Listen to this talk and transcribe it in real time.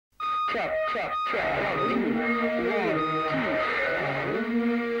Check, check, check. 1, 2, 1,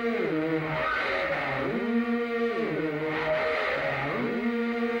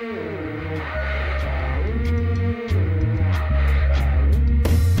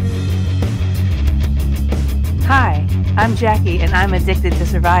 2. Hi, I'm Jackie, and I'm addicted to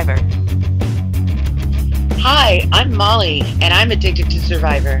Survivor. Hi, I'm Molly, and I'm addicted to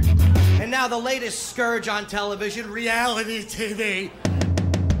Survivor. And now the latest scourge on television, reality TV.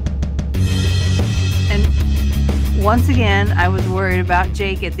 And once again, I was worried about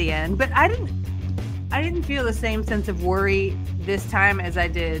Jake at the end, but I didn't feel the same sense of worry this time as I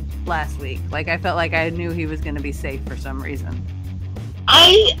did last week. Like, I felt like I knew he was going to be safe for some reason.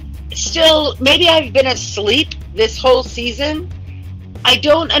 Maybe I've been asleep this whole season. I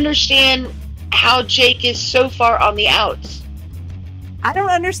don't understand how Jake is so far on the outs. I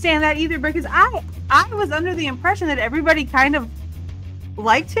don't understand that either, because I was under the impression that everybody kind of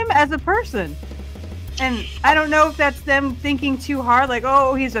liked him as a person. And I don't know if that's them thinking too hard, like,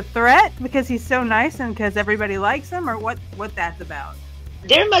 oh, he's a threat because he's so nice and because everybody likes him, or what that's about.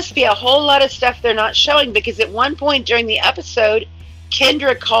 There must be a whole lot of stuff they're not showing, because at one point during the episode,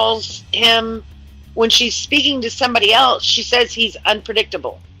 Kendra calls him, when she's speaking to somebody else, she says he's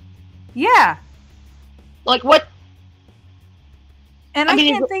unpredictable. Yeah. Like, what? And I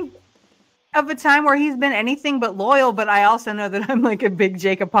can't think of a time where he's been anything but loyal, but I also know that I'm like a big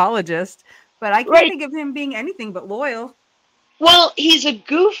Jake apologist. But I can't think of him being anything but loyal. Well, he's a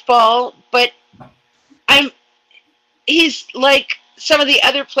goofball, but he's like some of the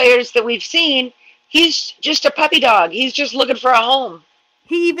other players that we've seen. He's just a puppy dog. He's just looking for a home.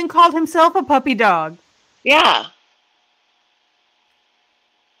 He even called himself a puppy dog. Yeah.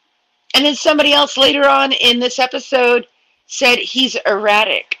 And then somebody else later on in this episode said he's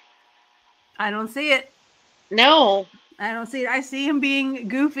erratic. I don't see it. No. I don't see it. I see him being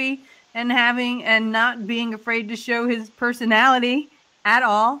goofy and not being afraid to show his personality at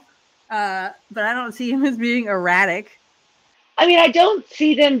all. But I don't see him as being erratic. I mean, I don't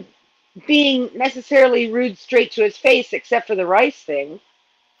see them being necessarily rude straight to his face, except for the rice thing.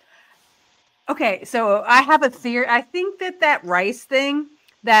 Okay, so I have a theory. I think that rice thing,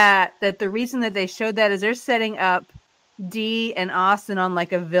 that the reason that they showed that is they're setting up Dee and Austin on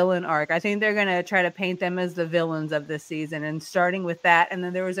like a villain arc. I think they're going to try to paint them as the villains of this season, and starting with that. And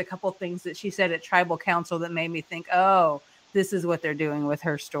then there was a couple things that she said at Tribal Council that made me think, oh, this is what they're doing with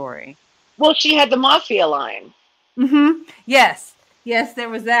her story. Well, she had the mafia line. Mm-hmm. Yes, there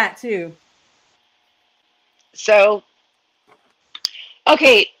was that too. So,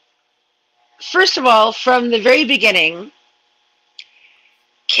 okay, first of all, from the very beginning,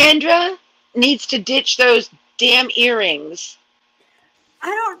 Kendra needs to ditch those damn earrings. I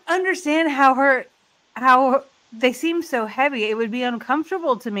don't understand how they seem so heavy. It would be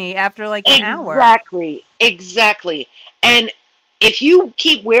uncomfortable to me after like an hour. Exactly. And if you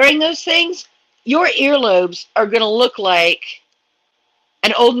keep wearing those things, your earlobes are going to look like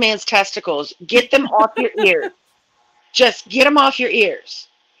an old man's testicles. Get them off your ears. Just get them off your ears.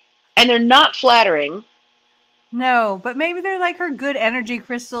 And they're not flattering. No, but maybe they're like her good energy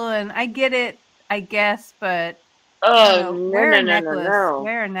crystal, and I get it, I guess, but wear a necklace.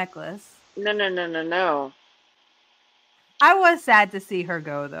 Wear a necklace. No. I was sad to see her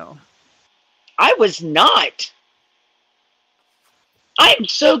go, though. I was not. I'm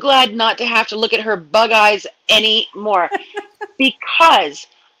so glad not to have to look at her bug eyes anymore, because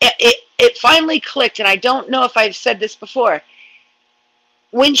it finally clicked, and I don't know if I've said this before.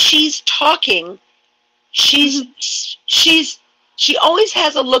 When she's talking, she always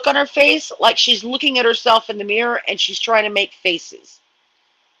has a look on her face like she's looking at herself in the mirror and she's trying to make faces.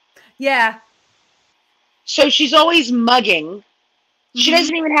 Yeah. So she's always mugging. Mm-hmm. She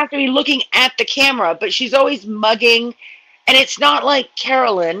doesn't even have to be looking at the camera, but she's always mugging. And it's not like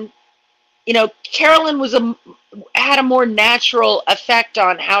Carolyn. You know, Carolyn had a more natural effect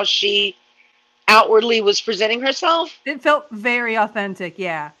on how she outwardly was presenting herself. It felt very authentic,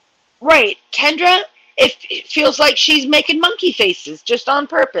 yeah. Right. Kendra, it feels like she's making monkey faces just on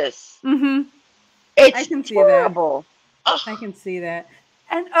purpose. Mm-hmm. I can see horrible. That. I can see that.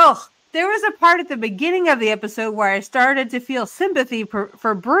 And there was a part at the beginning of the episode where I started to feel sympathy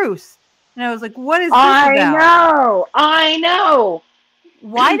for Bruce. And I was like, what is this about? I know.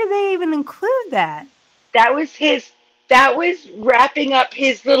 Why did they even include that? That was wrapping up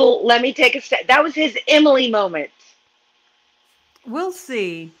his little, let me take a step. That was his Emily moment. We'll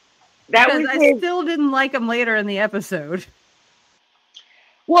see. I still didn't like him later in the episode.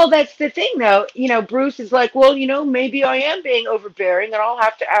 Well, that's the thing, though. You know, Bruce is like, well, you know, maybe I am being overbearing, and I'll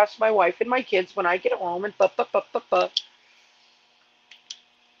have to ask my wife and my kids when I get home, and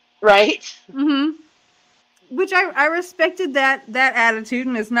right? Mm-hmm. Which I respected that attitude,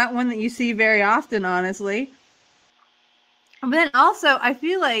 and it's not one that you see very often, honestly. But then also, I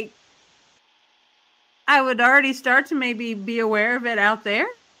feel like I would already start to maybe be aware of it out there.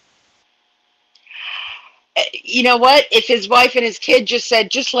 You know what? If his wife and his kid just said,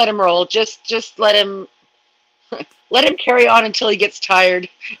 just let him roll, just let him carry on until he gets tired.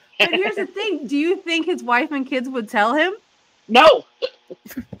 But here's the thing: do you think his wife and kids would tell him? No,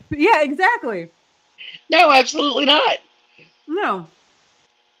 Yeah, exactly. no, absolutely not. No,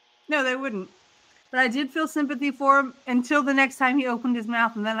 they wouldn't. But I did feel sympathy for him until the next time he opened his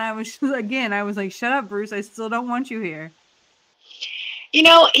mouth, and then I was like, "Shut up, Bruce! I still don't want you here." You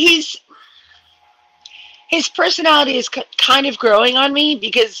know, his personality is kind of growing on me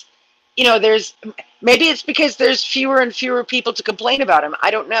because, you know, maybe it's because there's fewer and fewer people to complain about him.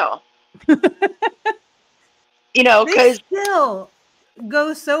 I don't know. You know, They because still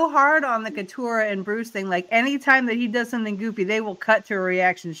go so hard on the Katurah and Bruce thing. Like anytime that he does something goofy, they will cut to a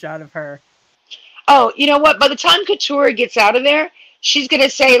reaction shot of her. oh, you know what? By the time Katurah gets out of there, she's gonna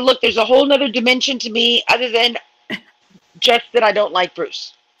say, "Look, there's a whole nother dimension to me other than just that I don't like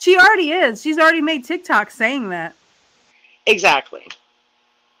Bruce." She already is. She's already made TikTok saying that. Exactly.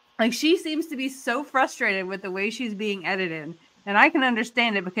 Like she seems to be so frustrated with the way she's being edited. And I can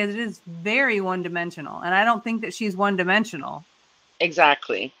understand it because it is very one-dimensional. And I don't think that she's one-dimensional.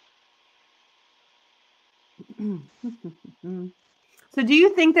 Exactly. So do you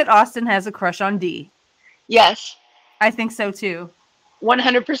think that Austin has a crush on Dee? Yes. I think so too.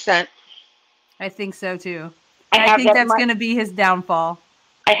 100%. I think so too. I think that's going to be his downfall.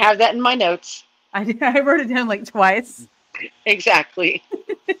 I have that in my notes. I wrote it down like twice. Exactly.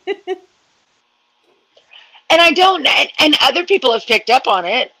 And I don't, and other people have picked up on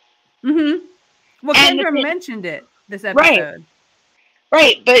it. Mm-hmm. Well, And Kendra mentioned it this episode.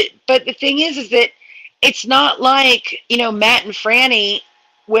 Right. But the thing is that it's not like, you know, Matt and Franny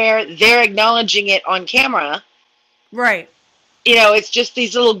where they're acknowledging it on camera. Right. You know, it's just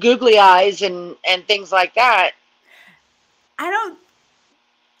these little googly eyes and things like that. I don't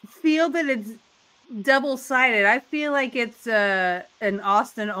feel that it's double-sided. I feel like it's an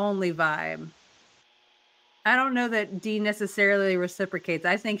Austin-only vibe. I don't know that Dee necessarily reciprocates.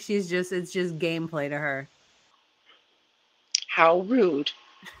 I think it's just gameplay to her. How rude.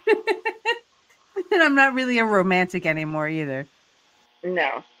 And I'm not really a romantic anymore either.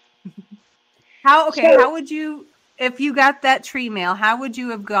 No. How would you, if you got that tree mail, how would you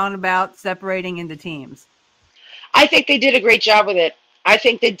have gone about separating into teams? I think they did a great job with it. I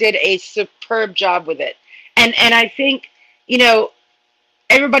think they did a superb job with it. And I think, you know,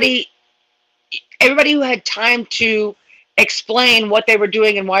 everybody who had time to explain what they were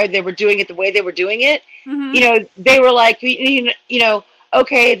doing and why they were doing it the way they were doing it, Mm-hmm. you know, they were like, you know,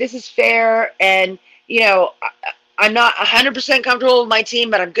 okay, this is fair. And, you know, I'm not 100% comfortable with my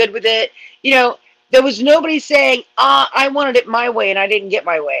team, but I'm good with it. You know, there was nobody saying, I wanted it my way and I didn't get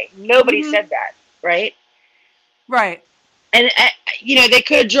my way. Nobody Mm-hmm. said that, right? Right. And, you know, they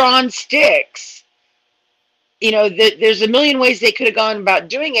could have drawn sticks. You know, there's a million ways they could have gone about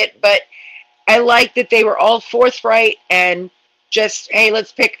doing it, but I like that they were all forthright and just, hey,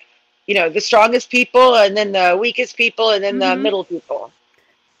 let's pick, you know, the strongest people and then the weakest people and then the Mm-hmm. middle people.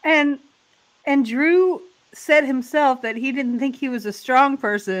 And Drew said himself that he didn't think he was a strong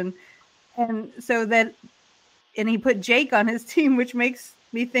person. And so and he put Jake on his team, which makes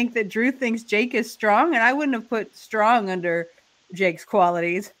me think that Drew thinks Jake is strong. And I wouldn't have put strong under Jake's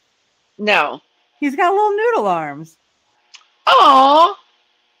qualities. No. He's got little noodle arms. Oh.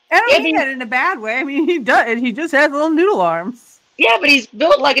 I don't mean that in a bad way. I mean, he does. He just has little noodle arms. Yeah, but he's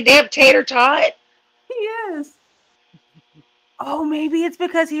built like a damn tater tot. He is. Oh, maybe it's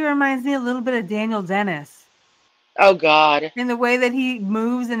because he reminds me a little bit of Daniel Dennis. Oh, God. In the way that he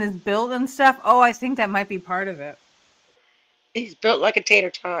moves and is built and stuff. Oh, I think that might be part of it. He's built like a tater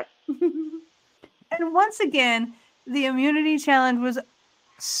tot. And once again, the immunity challenge was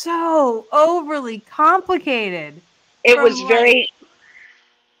so overly complicated. It From, was very...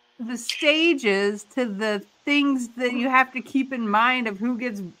 the stages to the things that you have to keep in mind of who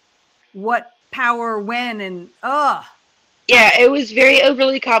gets what power when and Yeah, it was very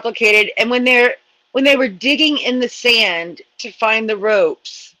overly complicated. And when they were digging in the sand to find the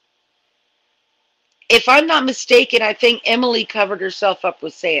ropes, if I'm not mistaken, I think Emily covered herself up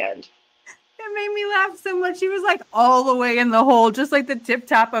with sand. It made me laugh so much. She was like all the way in the hole, just like the tip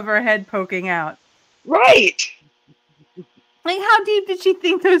top of her head poking out. Right. Like, how deep did she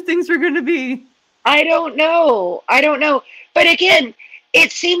think those things were going to be? I don't know. But again,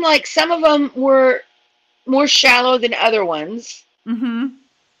 it seemed like some of them were more shallow than other ones. Mm-hmm.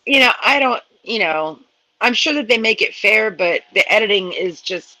 I don't, I'm sure that they make it fair, but the editing is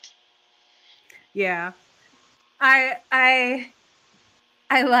just, Yeah. I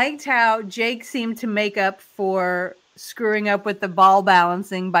I liked how Jake seemed to make up for screwing up with the ball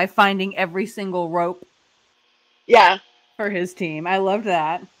balancing by finding every single rope yeah, for his team. I loved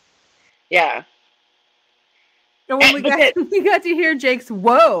that. yeah. And when we But got that, we got to hear Jake's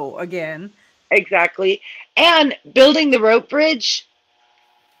whoa again. exactly. And building the rope bridge,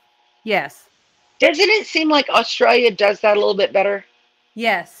 Yes. doesn't it seem like Australia does that a little bit better?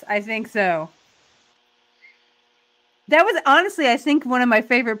 Yes, I think so. That was honestly, I think, one of my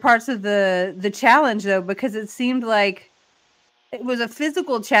favorite parts of the challenge, though, because it seemed like it was a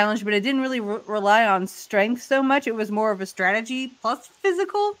physical challenge, but it didn't really rely on strength so much. It was more of a strategy plus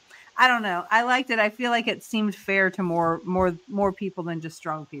physical. I don't know. I liked it. I feel like it seemed fair to more people than just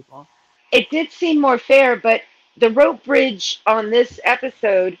strong people. It did seem more fair, but the rope bridge on this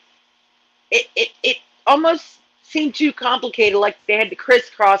episode, it almost seemed too complicated. Like they had to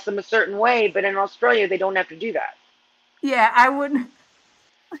crisscross them a certain way, but in Australia they don't have to do that. Yeah, I wouldn't.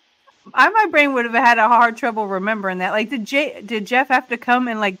 My brain would have had a hard trouble remembering that. Like, did Jeff have to come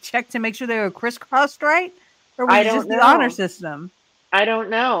and like check to make sure they were crisscrossed right, or was I it just don't the honor know. system? I don't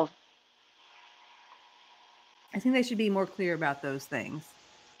know. I think they should be more clear about those things.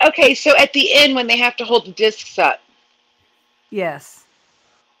 Okay, so at the end when they have to hold the discs up, Yes.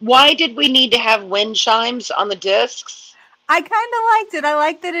 why did we need to have wind chimes on the discs? I kind of liked it. I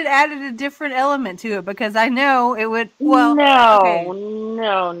liked that it added a different element to it because I know it would. Well, No, okay.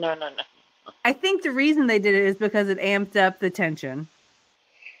 no, no, no, no. I think the reason they did it is because it amped up the tension.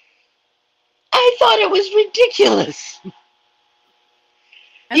 I thought it was ridiculous.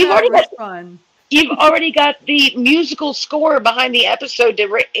 I You've thought it already was got fun you've already got the musical score behind the episode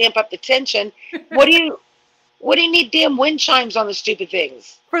to amp up the tension. What do you need damn wind chimes on the stupid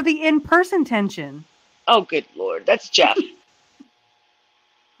things? for the in-person tension. Oh, good lord, that's Jeff.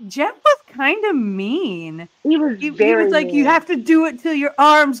 Jeff was kind of mean. He was He was very like, "You mean. have to do it till your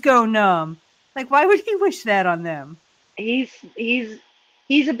arms go numb." Like, why would he wish that on them? He's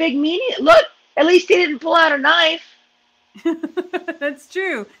a big meanie. Look, at least he didn't pull out a knife. That's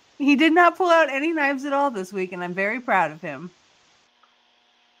true. He did not pull out any knives at all this week, and I'm very proud of him.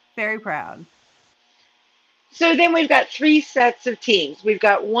 Very proud. So then we've got three sets of teams. We've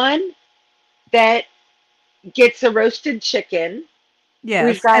got one that gets a roasted chicken. We've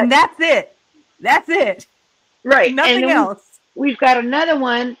Yes, got and that's it. That's it. right, and Nothing then else. we've got another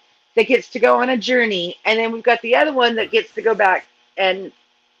one that gets to go on a journey, and then we've got the other one that gets to go back and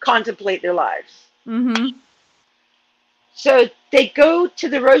contemplate their lives. Mm-hmm. So they go to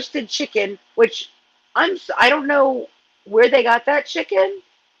the roasted chicken, which I don't know where they got that chicken,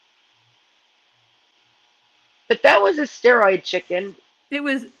 but that was a steroid chicken. It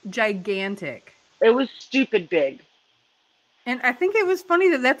was gigantic. It was stupid big. And I think it was funny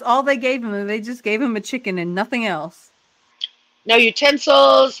that that's all they gave him. They just gave him a chicken and nothing else. No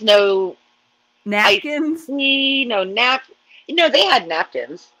utensils, no Napkins? iced tea, no nap. They had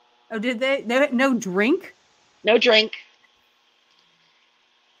napkins. Oh, did they? No drink? No drink.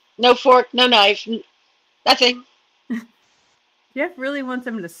 No fork, no knife, nothing. Jeff really wants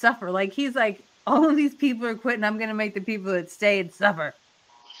them to suffer. Like, he's like, all of these people are quitting. I'm going to make the people that stayed suffer.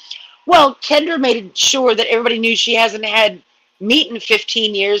 Well, Kendra made sure that everybody knew she hasn't had meat in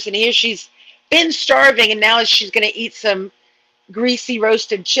 15 years, and here she's been starving, and now she's going to eat some greasy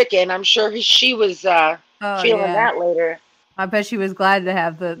roasted chicken. I'm sure she was feeling that later. I bet she was glad to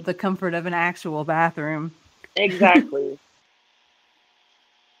have the comfort of an actual bathroom. Exactly.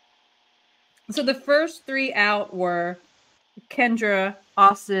 So the first three out were Kendra,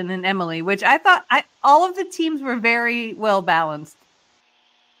 Austin, and Emily, which I thought all of the teams were very well balanced.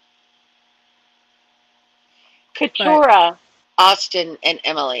 Katura, Austin, and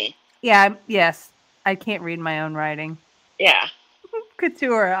Emily. Yeah, yes. I can't read my own writing. Yeah.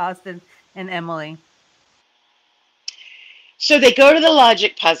 Couture, Austin, and Emily. So they go to the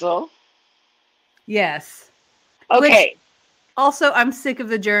logic puzzle. Yes. Okay. Which, also, I'm sick of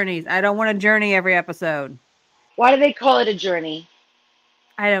the journeys. I don't want a journey every episode. Why do they call it a journey?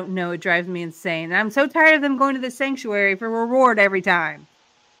 I don't know. It drives me insane. I'm so tired of them going to the sanctuary for reward every time.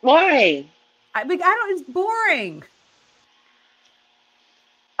 Why? It's boring.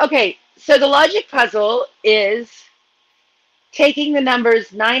 Okay, so the logic puzzle is taking the numbers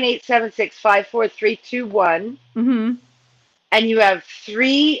 987654321, Mm-hmm. and you have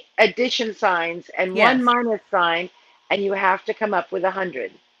three addition signs and Yes. one minus sign, and you have to come up with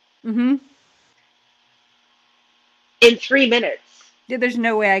 100 Mm-hmm. in 3 minutes. Yeah, there's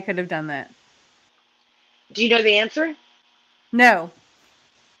no way I could have done that. Do you know the answer? No.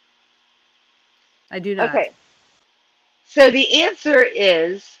 I do not. Okay. So the answer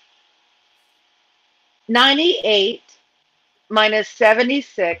is 98 minus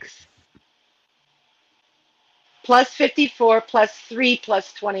 76 plus 54 plus 3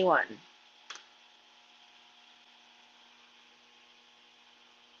 plus 21.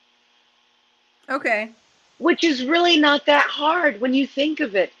 Okay. Which is really not that hard when you think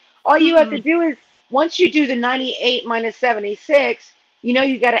of it. All you have to Mm-mm. do is, once you do the 98 minus 76, you know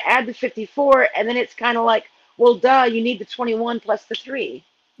you got to add the 54, and then it's kind of like, well, duh, you need the 21 plus the 3.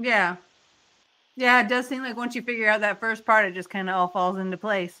 Yeah. Yeah, it does seem like once you figure out that first part, it just kind of all falls into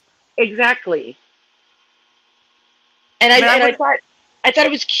place. Exactly. And But I I would. thought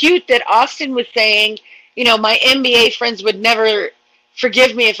it was cute that Austin was saying, you know, my NBA friends would never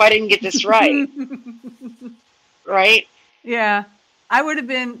forgive me if I didn't get this right. Right? Yeah. I would have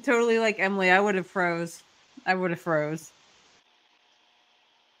been totally like Emily. I would have froze.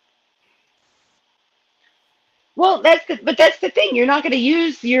 Well, that's the thing. You're not going to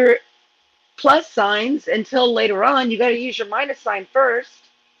use your plus signs until later on. You got to use your minus sign first.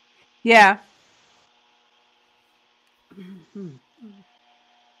 Yeah.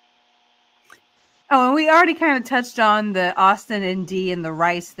 Oh, and we already kind of touched on the Austin and Dee and the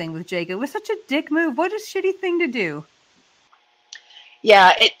rice thing with Jake. It was such a dick move. What a shitty thing to do.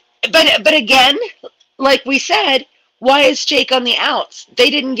 Yeah, but again, like we said, why is Jake on the outs? They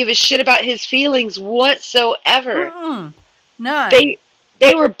didn't give a shit about his feelings whatsoever. None.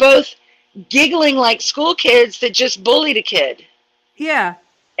 They were both giggling like school kids that just bullied a kid. Yeah.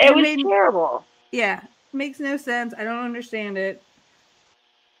 It was terrible. Yeah. Makes no sense. I don't understand it.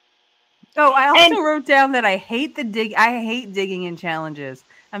 Oh, I also wrote down that I hate digging in challenges.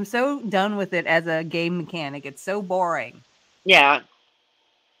 I'm so done with it as a game mechanic. It's so boring. Yeah.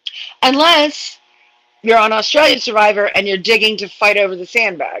 Unless you're on Australian Survivor and you're digging to fight over the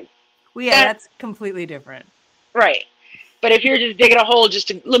sandbag. Well, yeah, that's completely different. Right. But if you're just digging a hole just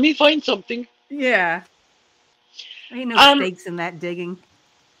to, let me find something. Yeah. Ain't no stakes in that digging.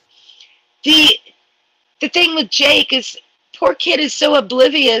 The thing with Jake is, poor kid is so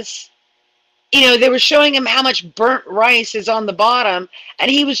oblivious. You know, they were showing him how much burnt rice is on the bottom, and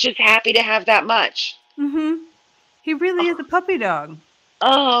he was just happy to have that much. Mm-hmm. He really is a puppy dog.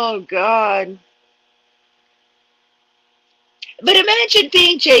 Oh, God. But imagine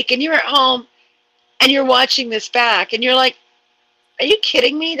being Jake, and you're at home, and you're watching this back, and you're like, are you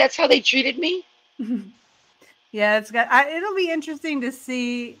kidding me? That's how they treated me? Yeah, it'll be interesting to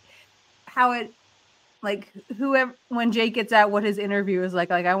see how it, like, whoever, when Jake gets out, what his interview is like.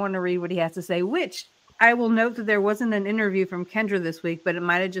 Like, I want to read what he has to say, which I will note that there wasn't an interview from Kendra this week, but it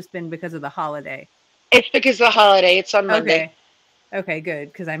might have just been because of the holiday. It's because of the holiday. It's on Monday. Okay,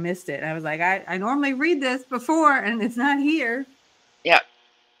 good, because I missed it. I was like, I normally read this before, and it's not here. Yep.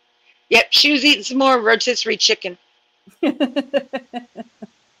 Yep, she was eating some more rotisserie chicken.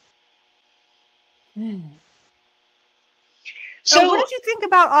 So what did you think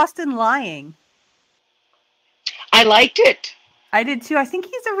about Austin lying? I liked it. I did too. I think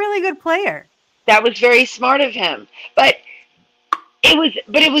he's a really good player. That was very smart of him. But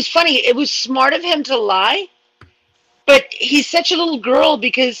it was funny. It was smart of him to lie. But he's such a little girl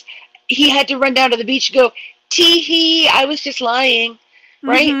because he had to run down to the beach and go, tee-hee, I was just lying.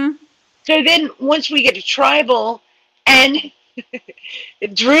 Right? Mm-hmm. So then once we get to tribal, and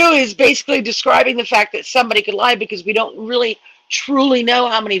Drew is basically describing the fact that somebody could lie because we don't really truly know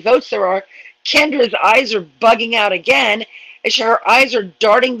how many votes there are. Kendra's eyes are bugging out again. And her eyes are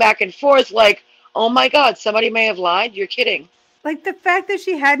darting back and forth like, oh my God, somebody may have lied. You're kidding. Like, the fact that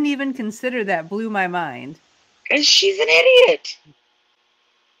she hadn't even considered that blew my mind. Because she's an idiot.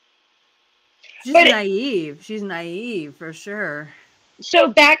 She's naive. She's naive for sure. So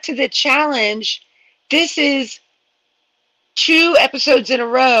back to the challenge. This is 2 episodes in a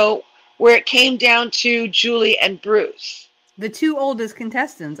row where it came down to Julie and Bruce. The 2 oldest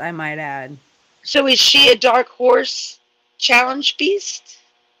contestants, I might add. So is she a dark horse challenge beast?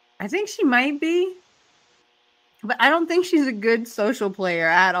 I think she might be. But I don't think she's a good social player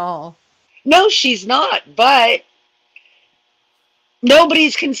at all. No, she's not. But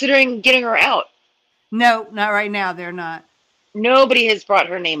nobody's considering getting her out. No, not right now. They're not. Nobody has brought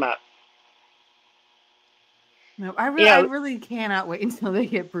her name up. No, I really cannot wait until they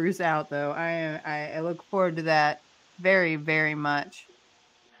get Bruce out, though. I look forward to that very, very much.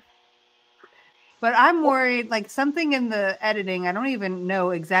 But I'm worried, like, something in the editing, I don't even know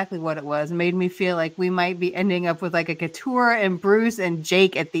exactly what it was, made me feel like we might be ending up with, like, a Couture and Bruce and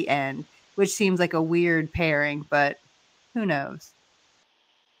Jake at the end, which seems like a weird pairing, but who knows?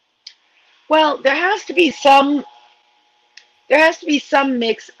 Well, there has to be some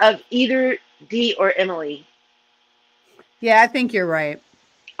mix of either Dee or Emily. Yeah, I think you're right.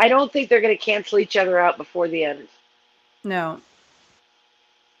 I don't think they're going to cancel each other out before the end. No.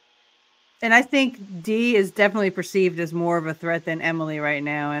 And I think Dee is definitely perceived as more of a threat than Emily right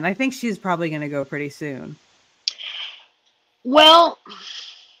now. And I think she's probably going to go pretty soon. Well,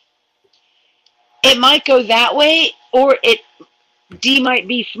 it might go that way, or Dee might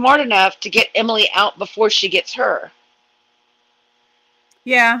be smart enough to get Emily out before she gets her.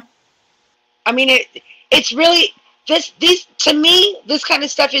 Yeah. I mean, it's really to me, this kind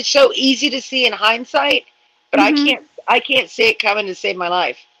of stuff is so easy to see in hindsight, but I can't see it coming to save my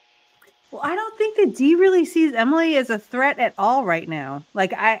life. Well, I don't think that Dee really sees Emily as a threat at all right now.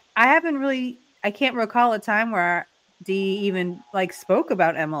 Like I can't recall a time where Dee even like spoke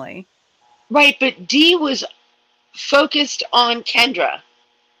about Emily. Right, but Dee was focused on Kendra.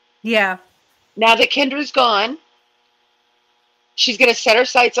 Yeah. Now that Kendra's gone, she's going to set her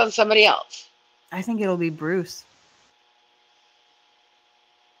sights on somebody else. I think it'll be Bruce.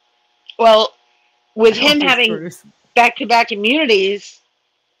 Well, with him having Bruce. back-to-back immunities,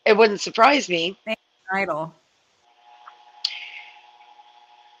 it wouldn't surprise me. Idol.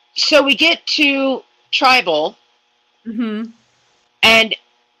 So we get to Tribal, and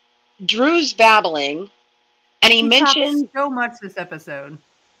Drew's babbling, and he mentions so much this episode.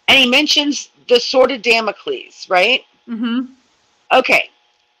 And he mentions the sword of Damocles, right? Okay.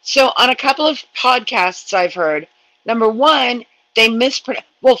 So on a couple of podcasts I've heard, number one, they mispronounced.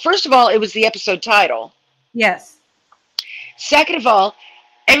 Well, first of all, it was the episode title. Yes. Second of all,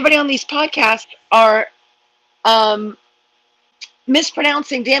 everybody on these podcasts are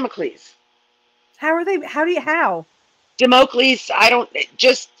mispronouncing Damocles. How are they? How? Damocles,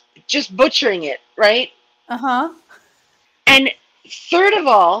 just butchering it, right? And third of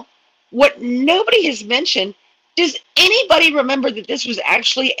all, what nobody has mentioned, does anybody remember that this was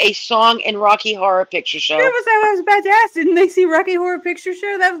actually a song in Rocky Horror Picture Show? That was what I was about to ask. Didn't they see Rocky Horror Picture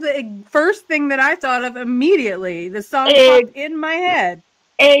Show? That was the first thing that I thought of immediately. The song popped in my head.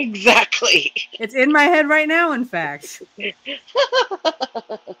 Exactly. It's in my head right now, in fact.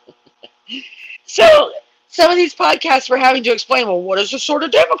 So some of these podcasts were having to explain, well, what is the sword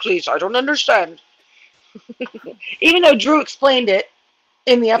of Damocles? I don't understand. Even though Drew explained it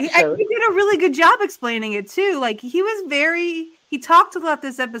in the episode. He did a really good job explaining it too. Like he talked a lot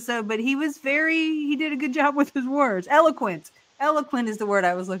this episode, but he did a good job with his words. Eloquent. Eloquent is the word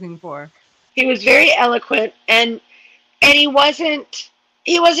I was looking for. He was very eloquent, and he wasn't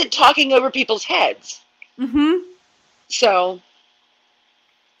talking over people's heads. So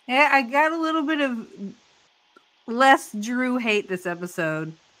yeah, I got a little bit of less Drew hate this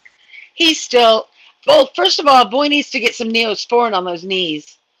episode. He's still, well, first of all, boy needs to get some Neosporin on those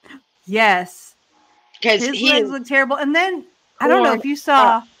knees. Yes. Because his legs look terrible. And then, I don't know if you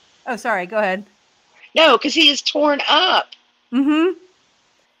saw, oh, sorry, go ahead. No, because he is torn up. And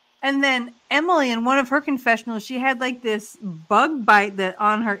then Emily, in one of her confessionals, she had like this bug bite that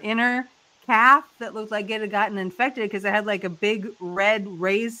on her inner calf that looked like it had gotten infected because it had like a big red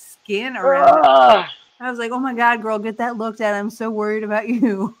raised skin around it. I was like, oh my God, girl, get that looked at. I'm so worried about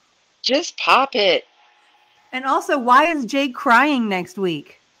you. Just pop it. And also, why is Jake crying next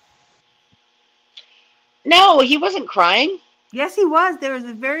week? No, he wasn't crying. Yes, he was. There was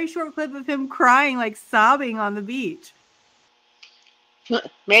a very short clip of him crying, like sobbing on the beach.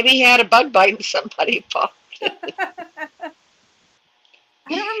 Maybe he had a bug bite and somebody popped it. I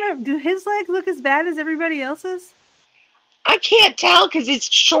don't remember. Do his legs look as bad as everybody else's? I can't tell because his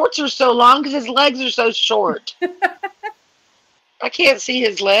shorts are so long because his legs are so short. I can't see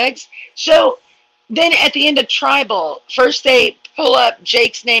his legs. So then at the end of Tribal, first they pull up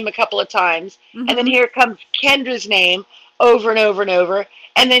Jake's name a couple of times, and then here comes Kendra's name over and over and over.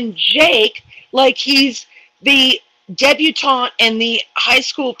 And then Jake, like he's the debutante in the high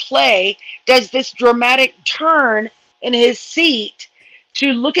school play, does this dramatic turn in his seat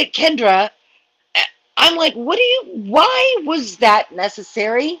to look at Kendra. I'm like, why was that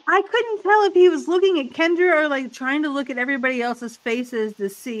necessary? I couldn't tell if he was looking at Kendra or like trying to look at everybody else's faces to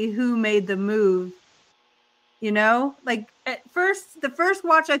see who made the move. You know, like at first, the first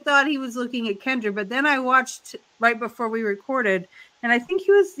watch, I thought he was looking at Kendra, but then I watched right before we recorded, and I think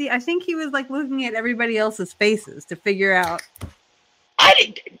he was like looking at everybody else's faces to figure out.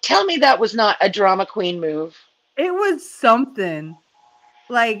 Tell me that was not a drama queen move. It was something.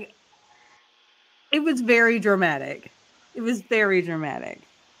 Like, it was very dramatic. It was very dramatic.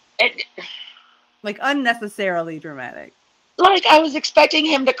 Like, unnecessarily dramatic. Like, I was expecting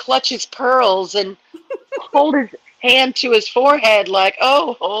him to clutch his pearls and hold his hand to his forehead like,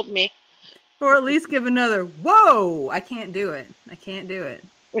 oh, hold me. Or at least give another, whoa, I can't do it. I can't do it.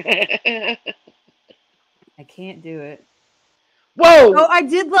 I can't do it. Whoa! Oh, I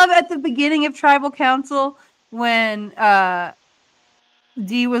did love at the beginning of Tribal Council when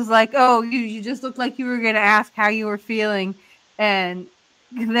Dee was like, "Oh, you just looked like you were going to ask how you were feeling," and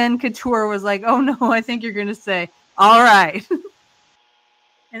then Couture was like, "Oh no, I think you're going to say all right,"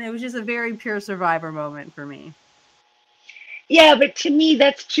 and it was just a very pure Survivor moment for me. Yeah, but to me,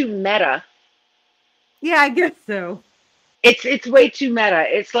 that's too meta. Yeah, I guess so. It's way too meta.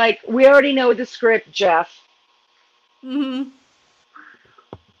 It's like we already know the script, Jeff. Hmm.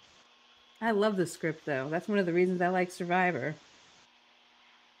 I love the script though. That's one of the reasons I like Survivor.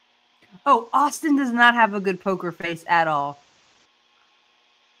 Oh, Austin does not have a good poker face at all.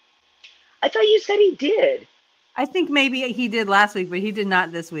 I thought you said he did. I think maybe he did last week, but he did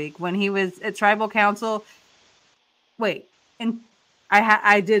not this week. When he was at Tribal Council, wait, and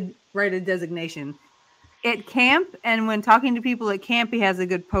I did write a designation at camp, and when talking to people at camp, he has a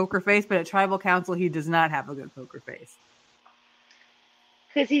good poker face, but at Tribal Council, he does not have a good poker face.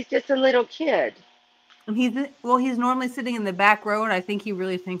 Because he's just a little kid. And he's normally sitting in the back row, and I think he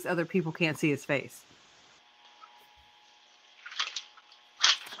really thinks other people can't see his face.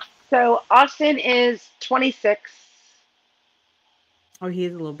 So Austin is 26. Oh,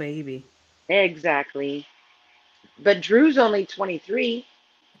 he's a little baby. Exactly. But Drew's only 23.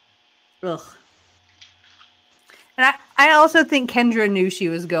 Ugh. And I also think Kendra knew she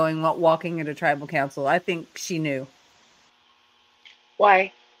was going walking into Tribal Council. I think she knew.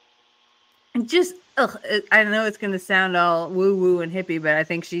 Why? And just, I know it's going to sound all woo-woo and hippie, but I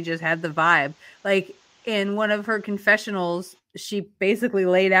think she just had the vibe. Like, in one of her confessionals, she basically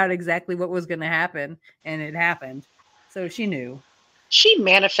laid out exactly what was going to happen, and it happened. So she knew. She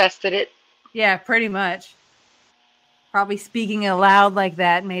manifested it. Yeah, pretty much. Probably speaking aloud like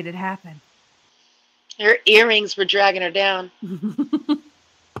that made it happen. Her earrings were dragging her down.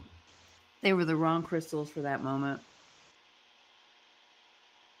 They were the wrong crystals for that moment.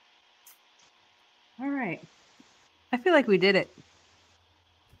 All right. I feel like we did it.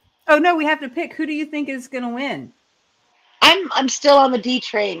 Oh no, we have to pick. Who do you think is going to win? I'm still on the D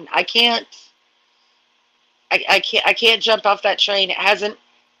train. I can't jump off that train.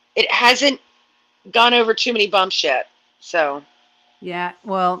 It hasn't gone over too many bumps yet. So yeah,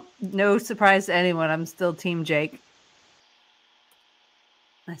 well, no surprise to anyone. I'm still Team Jake.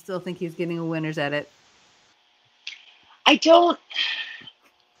 I still think he's getting a winner's edit. I don't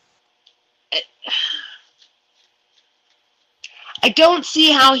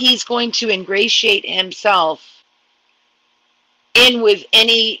see how he's going to ingratiate himself in with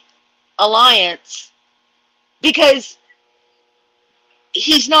any alliance because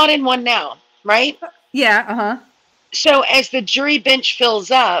he's not in one now, right? Yeah, uh-huh. So as the jury bench fills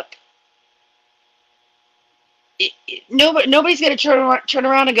up, nobody's going to turn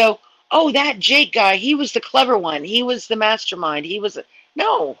around and go, "Oh, that Jake guy, he was the clever one. He was the mastermind.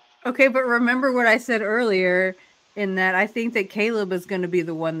 No." Okay, but remember what I said earlier in that I think that Caleb is going to be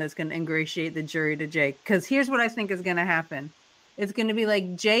the one that's going to ingratiate the jury to Jake. Because here's what I think is going to happen. It's going to be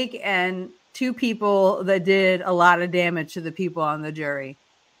like Jake and two people that did a lot of damage to the people on the jury.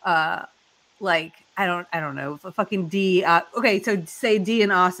 Like, I don't know, fucking D. Okay, so say D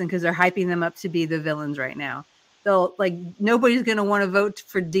and Austin because they're hyping them up to be the villains right now. They'll like nobody's gonna want to vote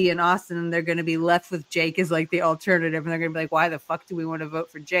for D and Austin, and they're gonna be left with Jake as like the alternative, and they're gonna be like, "Why the fuck do we want to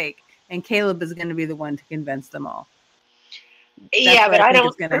vote for Jake?" And Caleb is gonna be the one to convince them all. Yeah, but I don't.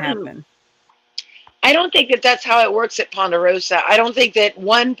 It's gonna happen. I don't think that that's how it works at Ponderosa. I don't think that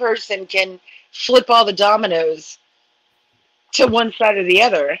one person can flip all the dominoes to one side or the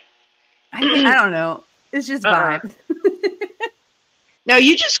other. I don't know. It's just vibe. No,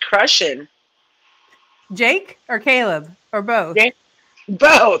 you just crushing. Jake or Caleb or both?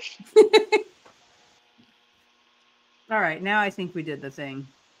 Both. All right, now I think we did the thing.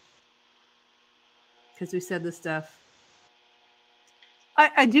 Because we said the stuff.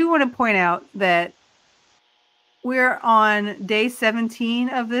 I do want to point out that we're on day 17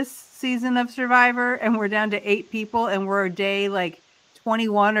 of this season of Survivor, and we're down to 8 people, and we're day like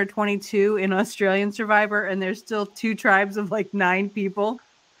 21 or 22 in Australian Survivor, and there's still 2 tribes of like 9 people.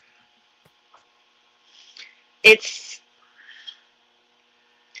 It's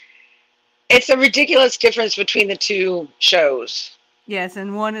a ridiculous difference between the two shows. Yes,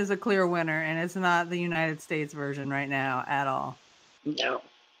 and one is a clear winner, and it's not the United States version right now at all. No.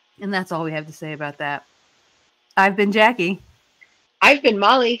 And that's all we have to say about that. I've been Jackie. I've been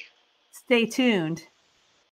Molly. Stay tuned.